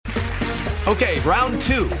Okay, round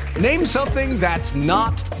two. Name something that's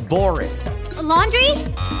not boring. A laundry?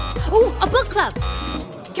 Ooh, a book club.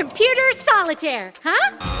 Computer solitaire,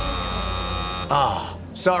 huh? Ah,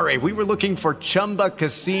 sorry, we were looking for Chumba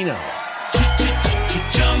Casino.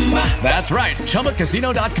 That's right,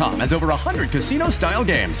 ChumbaCasino.com has over 100 casino-style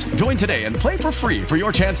games. Join today and play for free for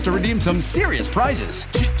your chance to redeem some serious prizes.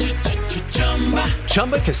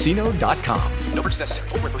 ChumbaCasino.com. No purchase necessary.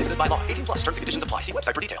 Void where prohibited by law. 18 plus terms and conditions apply. See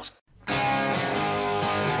website for details.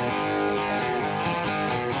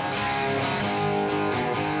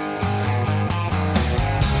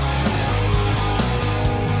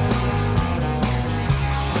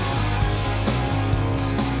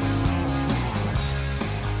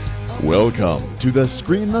 Welcome to the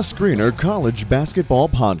Screen the Screener College Basketball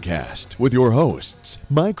Podcast with your hosts,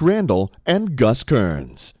 Mike Randall and Gus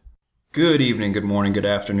Kearns. Good evening, good morning, good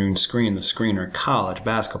afternoon, Screen the Screener College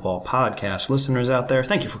Basketball Podcast listeners out there.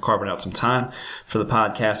 Thank you for carving out some time for the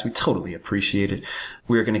podcast. We totally appreciate it.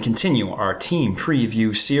 We're going to continue our team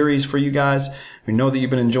preview series for you guys. We know that you've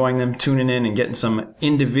been enjoying them, tuning in and getting some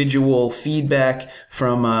individual feedback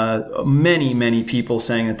from many people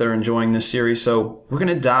saying that they're enjoying this series. So we're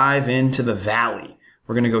going to dive into the Valley.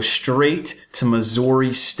 We're going to go straight to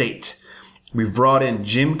Missouri State. We've brought in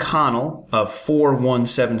Jim Connell of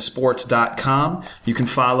 417sports.com. You can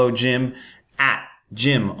follow Jim at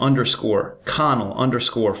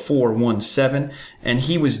Jim_Connell_417. And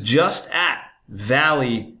he was just at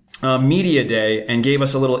Valley Media Day and gave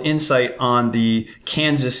us a little insight on the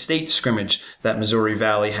Kansas State scrimmage that Missouri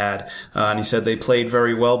Valley had. And he said they played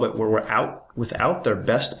very well, but were out without their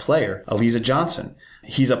best player, Aliza Johnson.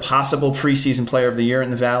 He's a possible preseason player of the year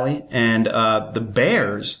in the Valley. And the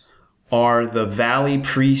Bears are the Valley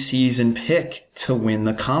preseason pick to win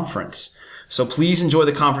the conference. So please enjoy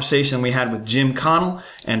the conversation we had with Jim Connell,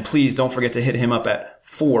 and please don't forget to hit him up at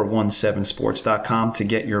 417sports.com to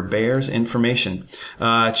get your Bears information.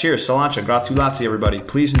 Cheers, Salancha, gratulati, everybody.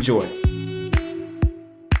 Please enjoy.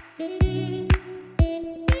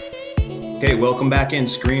 Okay, welcome back in,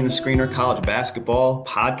 Screen the Screener College Basketball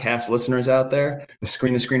Podcast listeners out there. The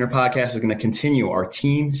Screen the Screener Podcast is going to continue our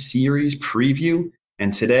team series preview.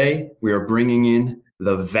 And today we are bringing in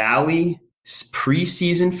the Valley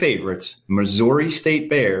preseason favorites, Missouri State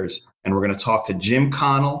Bears, and we're going to talk to Jim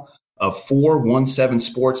Connell of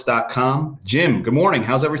 417sports.com. Jim, good morning.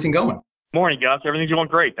 How's everything going? Morning, Gus. Everything's going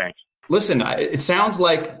great, thanks. Listen, it sounds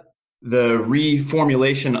like the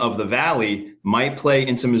reformulation of the Valley might play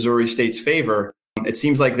into Missouri State's favor. It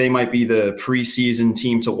seems like they might be the preseason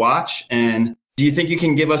team to watch. And do you think you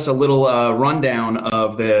can give us a little rundown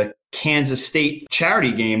of the Kansas State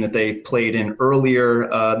charity game that they played in earlier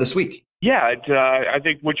this week? Yeah, I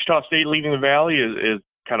think Wichita State leaving the Valley is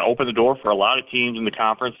kind of opened the door for a lot of teams in the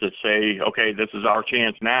conference that say, okay, this is our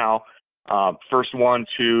chance now. First one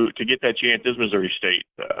to get that chance is Missouri State.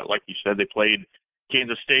 Like you said, they played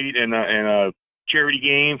Kansas State in a charity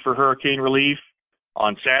game for hurricane relief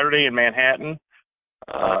on Saturday in Manhattan.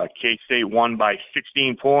 K-State won by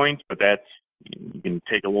 16 points, but you can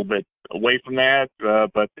take a little bit away from that.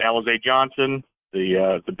 But Aliza Johnson,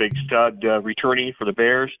 the big stud returnee for the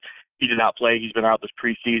Bears, he did not play. He's been out this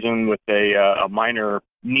preseason with a minor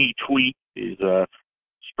knee tweak. He's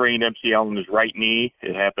sprained MCL in his right knee.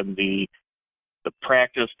 It happened the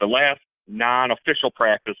last non-official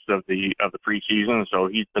practice of the preseason. So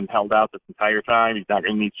he's been held out this entire time. He's not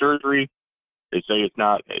going to need surgery. They say it's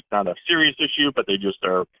not a serious issue, but they just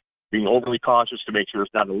are being overly cautious to make sure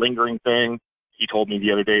it's not a lingering thing. He told me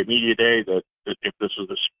the other day at Media Day that if this was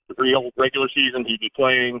the real regular season, he'd be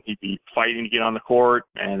playing, he'd be fighting to get on the court,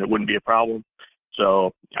 and it wouldn't be a problem.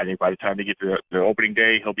 So I think by the time they get to the opening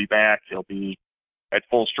day, he'll be back. He'll be at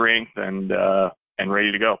full strength and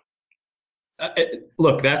ready to go.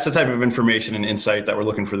 Look, that's the type of information and insight that we're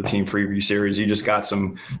looking for the team preview series. You just got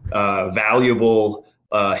some valuable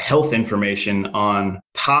health information on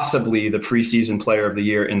possibly the preseason player of the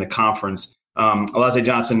year in the conference. Aliza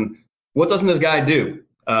Johnson, what doesn't this guy do?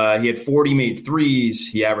 He had 40 made threes.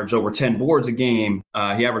 He averaged over 10 boards a game.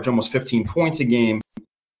 He averaged almost 15 points a game.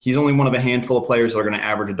 He's only one of a handful of players that are going to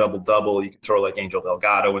average a double-double. You can throw like Angel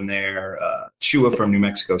Delgado in there, Chua from New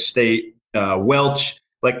Mexico State, Welch.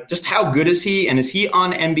 Like, just how good is he? And is he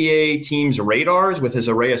on NBA teams' radars with his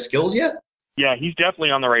array of skills yet? Yeah, he's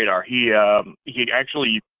definitely on the radar. He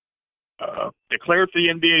actually declared for the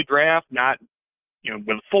NBA draft, not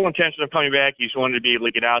with full intention of coming back. He just wanted to be able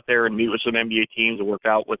to get out there and meet with some NBA teams and work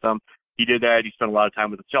out with them. He did that. He spent a lot of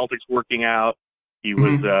time with the Celtics working out. He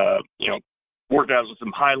was, worked out with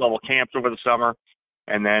some high-level camps over the summer,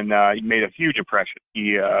 and then he made a huge impression.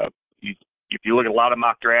 He's if you look at a lot of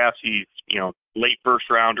mock drafts, he's, late first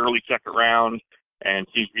round, early second round, and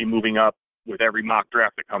seems to be moving up with every mock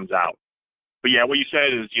draft that comes out. But yeah, what you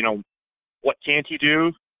said is, what can't he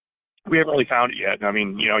do? We haven't really found it yet. I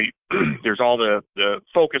mean, there's all the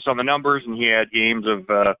focus on the numbers, and he had games of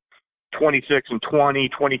 26 and 20,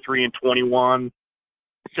 23 and 21,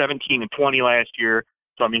 17 and 20 last year.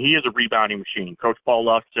 So, I mean, he is a rebounding machine. Coach Paul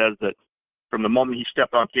Lusk says that from the moment he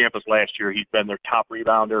stepped on campus last year, he's been their top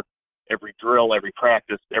rebounder every drill, every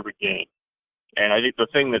practice, every game. And I think the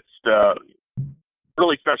thing that's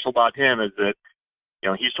really special about him is that,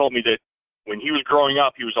 he's told me that when he was growing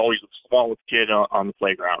up, he was always the smallest kid on the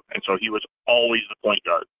playground. And so he was always the point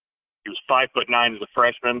guard. He was 5'9" as a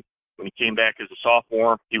freshman. When he came back as a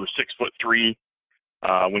sophomore, he was 6'3".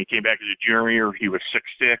 When he came back as a junior, he was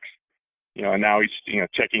 6'6". And now he's,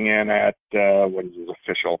 checking in at, what is his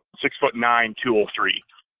official? 6'9", 203.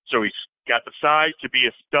 So he's got the size to be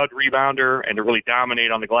a stud rebounder and to really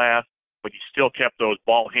dominate on the glass, but he still kept those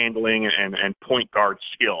ball handling and point guard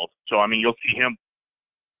skills. So, I mean, you'll see him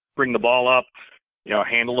bring the ball up,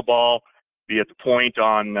 handle the ball, be at the point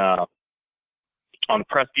on the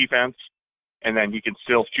press defense, and then he can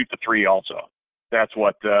still shoot the three also. That's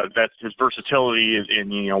his versatility is in,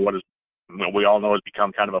 what we all know has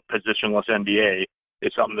become kind of a positionless NBA.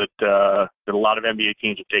 It's something that a lot of NBA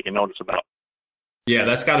teams have taken notice about. Yeah,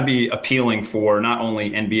 that's got to be appealing for not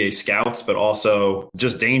only NBA scouts, but also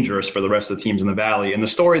just dangerous for the rest of the teams in the Valley. And the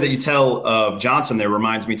story that you tell of Johnson there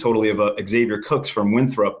reminds me totally of Xavier Cooks from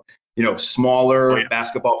Winthrop. Smaller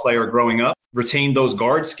basketball player growing up, retained those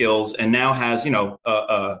guard skills, and now has,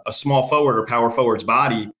 a small forward or power forward's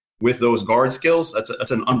body with those guard skills.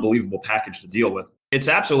 That's an unbelievable package to deal with. It's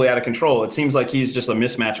absolutely out of control. It seems like he's just a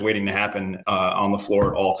mismatch waiting to happen on the floor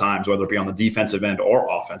at all times, whether it be on the defensive end or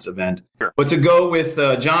offensive end. Sure. But to go with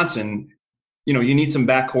Johnson, you need some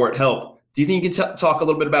backcourt help. Do you think you can talk a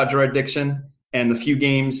little bit about Jared Dixon and the few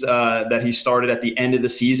games that he started at the end of the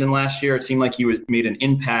season last year? It seemed like he made an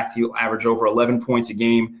impact. He'll average over 11 points a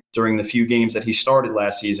game during the few games that he started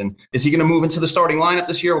last season. Is he going to move into the starting lineup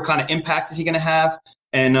this year? What kind of impact is he going to have?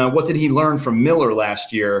 And what did he learn from Miller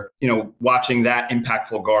last year, watching that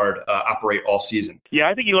impactful guard operate all season? Yeah,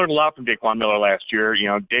 I think he learned a lot from Daquan Miller last year.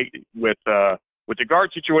 With the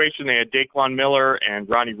guard situation, they had Daquan Miller and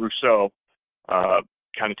Ronnie Rousseau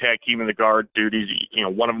kind of tag teaming the guard duties.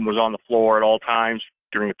 One of them was on the floor at all times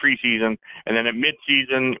during the preseason. And then at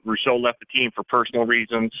midseason, Rousseau left the team for personal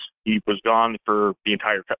reasons. He was gone for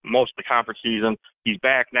most of the conference season. He's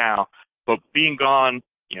back now. But being gone,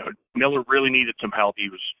 Miller really needed some help. He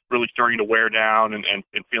was really starting to wear down and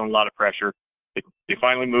feeling a lot of pressure. They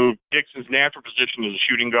finally moved Dixon's natural position as a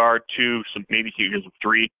shooting guard to maybe he was a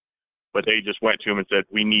three, but they just went to him and said,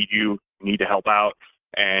 we need you, we need to help out.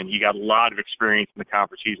 And he got a lot of experience in the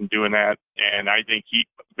conference season doing that. And I think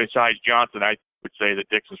besides Johnson, I would say that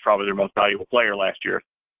Dixon's probably their most valuable player last year.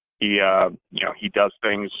 He does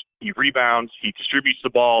things. He rebounds. He distributes the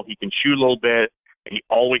ball. He can shoot a little bit, and he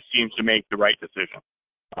always seems to make the right decision.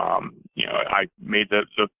 I made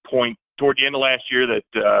the point toward the end of last year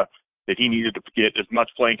that he needed to get as much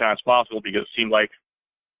playing time as possible because it seemed like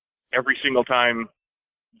every single time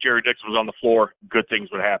Jared Dixon was on the floor, good things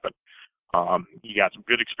would happen. He got some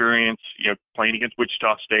good experience, playing against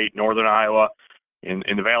Wichita State, Northern Iowa, in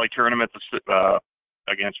the Valley tournament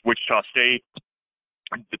against Wichita State.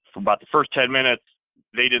 For about the first 10 minutes,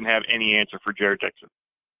 they didn't have any answer for Jared Dixon.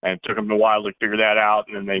 And it took them a while to figure that out,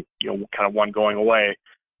 and then they kind of won going away.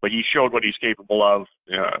 But he showed what he's capable of,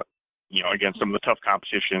 against some of the tough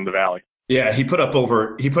competition in the Valley. Yeah, he put up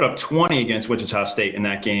 20 against Wichita State in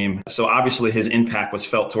that game. So obviously his impact was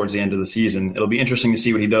felt towards the end of the season. It'll be interesting to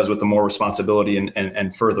see what he does with the more responsibility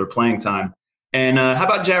and further playing time. And how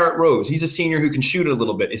about Jarrett Rose? He's a senior who can shoot a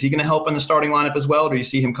little bit. Is he going to help in the starting lineup as well, or do you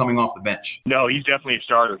see him coming off the bench? No, he's definitely a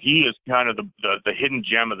starter. He is kind of the hidden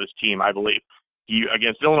gem of this team, I believe. He,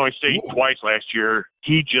 against Illinois State twice last year,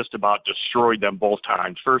 he just about destroyed them both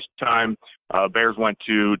times. First time, Bears went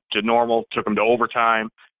to normal, took them to overtime.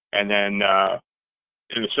 And then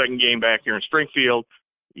in the second game back here in Springfield,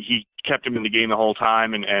 he kept him in the game the whole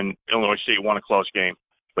time, and Illinois State won a close game.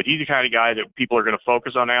 But he's the kind of guy that people are going to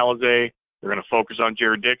focus on Alizé. They're going to focus on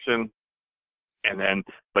Jared Dixon.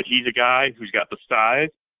 But he's a guy who's got the size.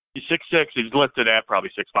 He's 6'6". He's listed at probably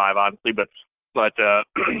 6'5", honestly. But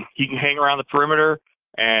he can hang around the perimeter,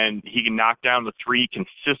 and he can knock down the three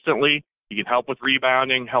consistently. He can help with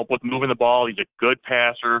rebounding, help with moving the ball. He's a good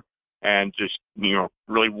passer. And just,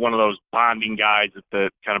 really one of those bonding guys that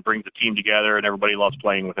kind of brings the team together, and everybody loves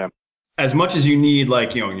playing with him. As much as you need,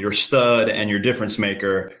 your stud and your difference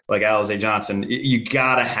maker, like Alizé Johnson, you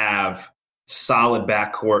got to have solid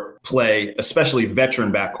backcourt play, especially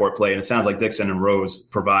veteran backcourt play. And it sounds like Dixon and Rose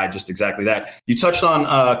provide just exactly that. You touched on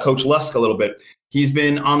Coach Lusk a little bit. He's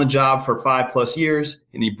been on the job for 5+ years,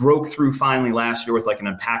 and he broke through finally last year with like an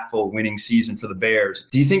impactful winning season for the Bears.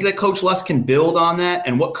 Do you think that Coach Lusk can build on that?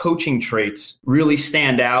 And what coaching traits really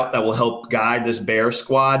stand out that will help guide this Bears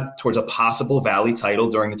squad towards a possible Valley title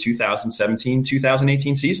during the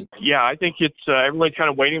 2017-2018 season? Yeah, I think it's everybody's kind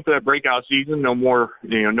of waiting for that breakout season. No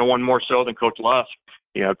one more so than Coach Lusk.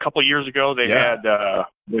 A couple of years ago they had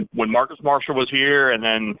when Marcus Marshall was here, and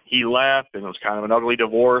then he left, and it was kind of an ugly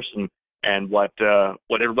divorce. And what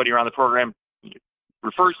everybody around the program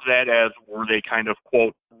refers to that as where they kind of,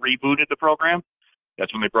 quote, rebooted the program.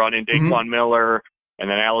 That's when they brought in Daquan Miller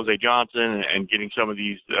and then Alize Johnson and getting some of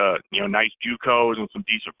these, nice JUCOs and some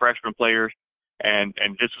decent freshman players. And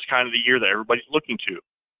this is kind of the year that everybody's looking to.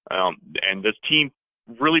 And this team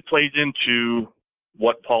really plays into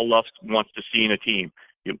what Paul Lusk wants to see in a team.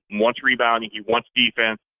 He wants rebounding. He wants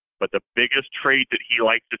defense. But the biggest trait that he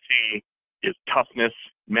likes to see is toughness,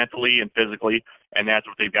 mentally and physically, and that's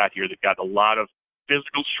what they've got here. They've got a lot of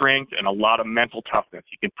physical strength and a lot of mental toughness.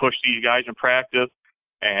 You can push these guys in practice,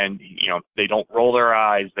 and they don't roll their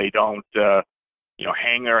eyes. They don't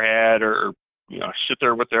hang their head or sit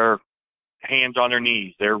there with their hands on their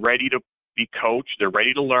knees. They're ready to be coached. They're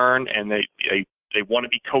ready to learn, and they want to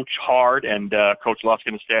be coached hard. And Coach Lusk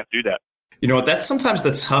and the staff do that. You know what? That's sometimes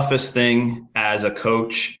the toughest thing as a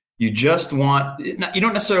coach. You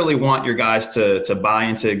don't necessarily want your guys to buy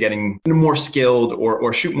into getting more skilled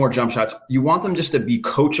or shoot more jump shots. You want them just to be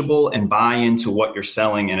coachable and buy into what you're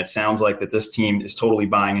selling. And it sounds like that this team is totally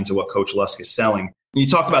buying into what Coach Lusk is selling. You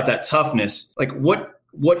talked about that toughness. Like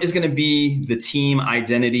what is going to be the team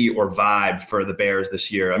identity or vibe for the Bears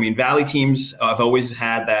this year? I mean, Valley teams have always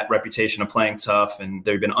had that reputation of playing tough, and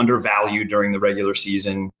they've been undervalued during the regular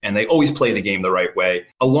season, and they always play the game the right way.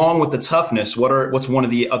 Along with the toughness, what's one of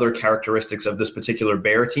the other characteristics of this particular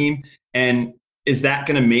Bear team? And is that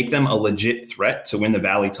going to make them a legit threat to win the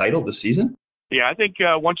Valley title this season? Yeah, I think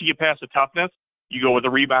once you get past the toughness, you go with the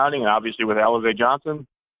rebounding, and obviously with Alize Johnson,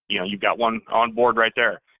 you've got one on board right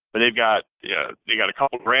there. But they got a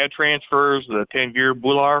couple grad transfers. The Tanvir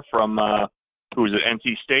Bular from who was at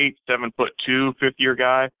NC State, 7'2", fifth-year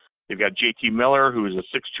guy. They've got JT Miller, who is a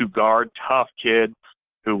 6'2" guard, tough kid,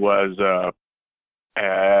 who was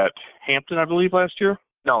at Hampton, I believe, last year.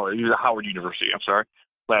 No, he was at Howard University. I'm sorry,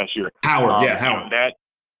 last year. Howard.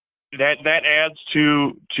 That adds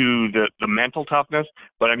to the mental toughness.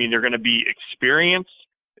 But I mean, they're going to be experienced.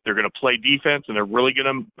 They're going to play defense, and they're really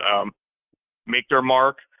going to make their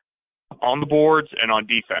mark on the boards and on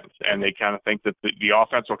defense, and they kind of think that the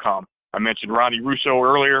offense will come. I mentioned Ronnie Russo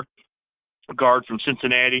earlier, a guard from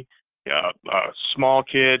Cincinnati, a small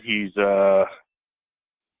kid. He's 5'10",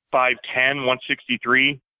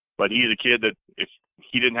 163, but he's a kid that if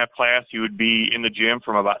he didn't have class, he would be in the gym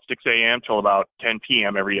from about 6 a.m. till about 10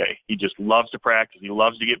 p.m. every day. He just loves to practice. He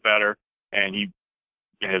loves to get better, and he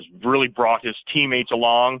has really brought his teammates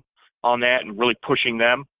along on that and really pushing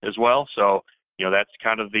them as well. So, that's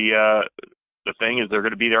kind of the thing is they're going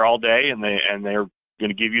to be there all day, and they're going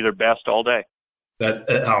to give you their best all day.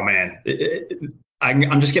 Oh man,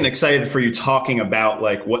 I'm just getting excited for you talking about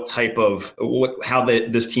like how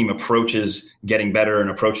this team approaches getting better and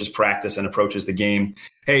approaches practice and approaches the game.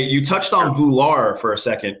 Hey, you touched on Bular for a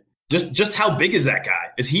second. Just how big is that guy?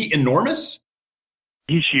 Is he enormous?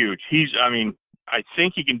 He's huge. I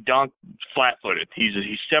think he can dunk flat-footed. He's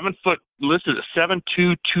 7 foot, listed at 7'2",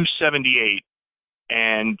 278.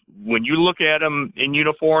 And when you look at him in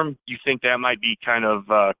uniform, you think that might be kind of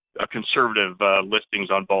a conservative listings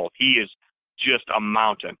on both. He is just a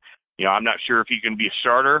mountain. I'm not sure if he can be a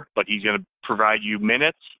starter, but he's going to provide you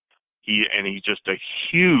minutes. He's just a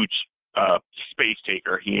huge space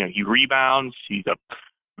taker. He rebounds.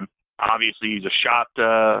 Obviously he's a shot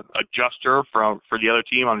adjuster for the other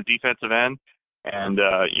team on the defensive end. And,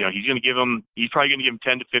 he's probably going to give him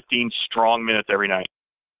 10 to 15 strong minutes every night.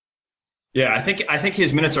 Yeah, I think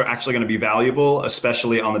his minutes are actually going to be valuable,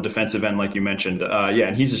 especially on the defensive end, like you mentioned.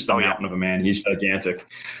 And he's just a mountain of a man. He's gigantic.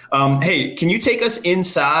 Hey, can you take us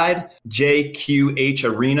inside JQH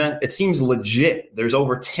Arena? It seems legit. There's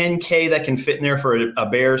over 10K that can fit in there for a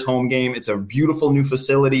Bears home game. It's a beautiful new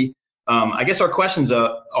facility. I guess our questions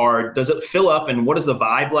are, does it fill up, and what is the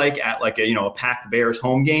vibe like at like a packed Bears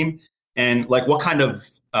home game? And like what kind of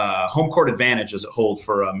home court advantage does it hold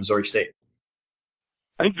for Missouri State?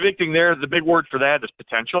 I think the big thing there, the big word for that is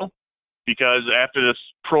potential, because after this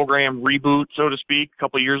program reboot, so to speak, a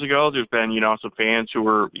couple of years ago, there's been, some fans who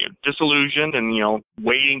were disillusioned and,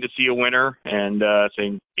 waiting to see a winner and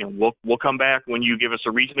saying, we'll come back when you give us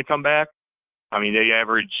a reason to come back. I mean, they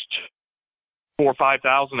averaged 4,000 or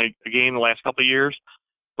 5,000 a game the last couple of years.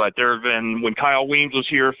 But there have been, when Kyle Weems was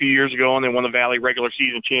here a few years ago and they won the Valley regular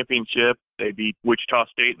season championship, they beat Wichita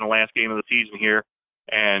State in the last game of the season here,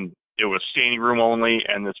 and it was standing room only,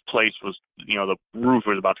 and this place was, the roof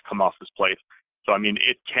was about to come off this place. So, I mean,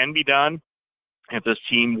 it can be done if this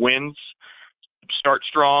team wins, starts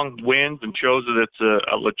strong, wins, and shows that it's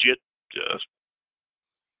a legit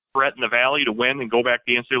threat in the Valley to win and go back to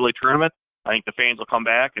the NCAA tournament. I think the fans will come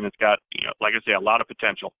back, and it's got, like I say, a lot of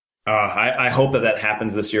potential. I hope that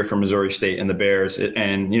happens this year for Missouri State and the Bears.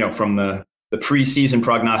 And, from the preseason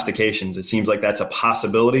prognostications, it seems like that's a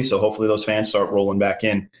possibility. So hopefully those fans start rolling back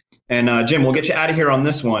in. And Jim, we'll get you out of here on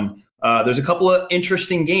this one. There's a couple of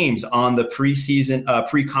interesting games on the preseason,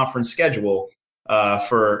 pre-conference schedule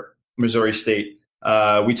for Missouri State.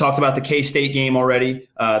 We talked about the K-State game already.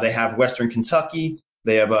 They have Western Kentucky.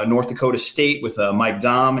 They have North Dakota State with Mike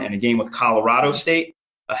Dahm and a game with Colorado State.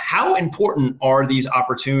 How important are these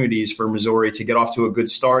opportunities for Missouri to get off to a good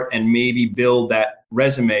start and maybe build that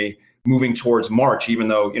resume moving towards March, even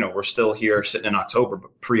though, we're still here sitting in October, but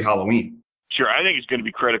pre-Halloween? Sure. I think it's going to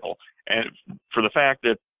be critical. And for the fact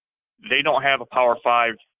that they don't have a Power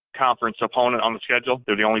 5 conference opponent on the schedule,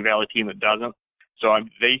 they're the only Valley team that doesn't. So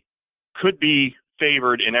they could be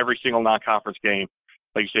favored in every single non-conference game.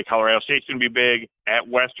 Like you say, Colorado State's going to be big. At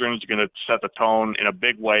Western is going to set the tone in a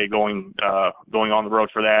big way going on the road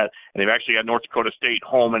for that. And they've actually got North Dakota State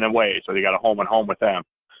home and away, so they got a home and home with them.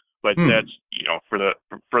 But that's for the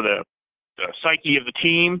psyche of the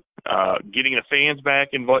team, getting the fans back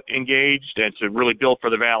engaged, and to really build for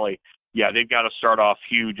the Valley. Yeah, they've got to start off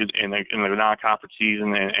huge in the non-conference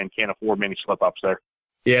season and can't afford many slip-ups there.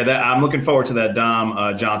 Yeah, I'm looking forward to that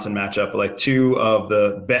Dahm Johnson matchup. Like two of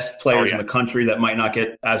the best players in the country that might not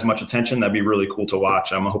get as much attention. That'd be really cool to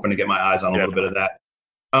watch. I'm hoping to get my eyes on a little bit of that.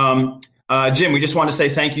 Jim, we just want to say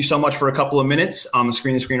thank you so much for a couple of minutes on the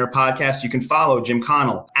Screen the Screener podcast. You can follow Jim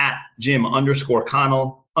Connell at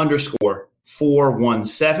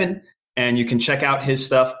Jim_Connell_417, and you can check out his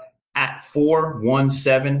stuff at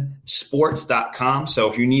 417sports.com. So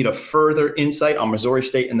if you need a further insight on Missouri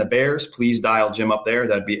State and the Bears, please dial Jim up there.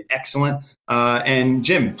 That'd be excellent. And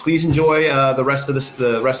Jim, please enjoy the rest of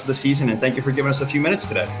the season, and thank you for giving us a few minutes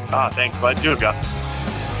today. Thanks. Glad to do it, Gus.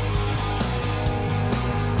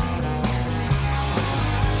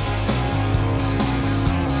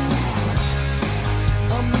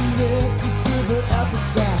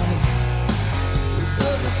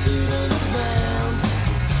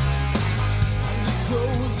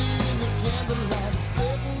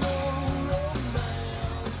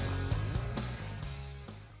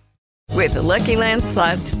 With the Lucky Land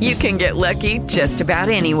Slots, you can get lucky just about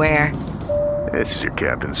anywhere. This is your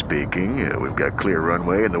captain speaking. We've got clear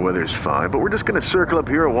runway and the weather's fine, but we're just going to circle up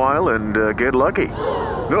here a while and get lucky.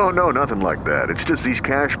 No, nothing like that. It's just these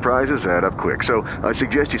cash prizes add up quick. So I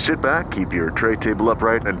suggest you sit back, keep your tray table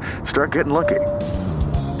upright, and start getting lucky.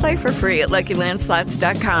 Play for free at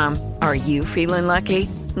LuckyLandSlots.com. Are you feeling lucky?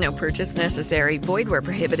 No purchase necessary. Void where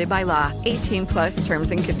prohibited by law. 18+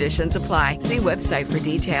 terms and conditions apply. See website for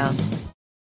details.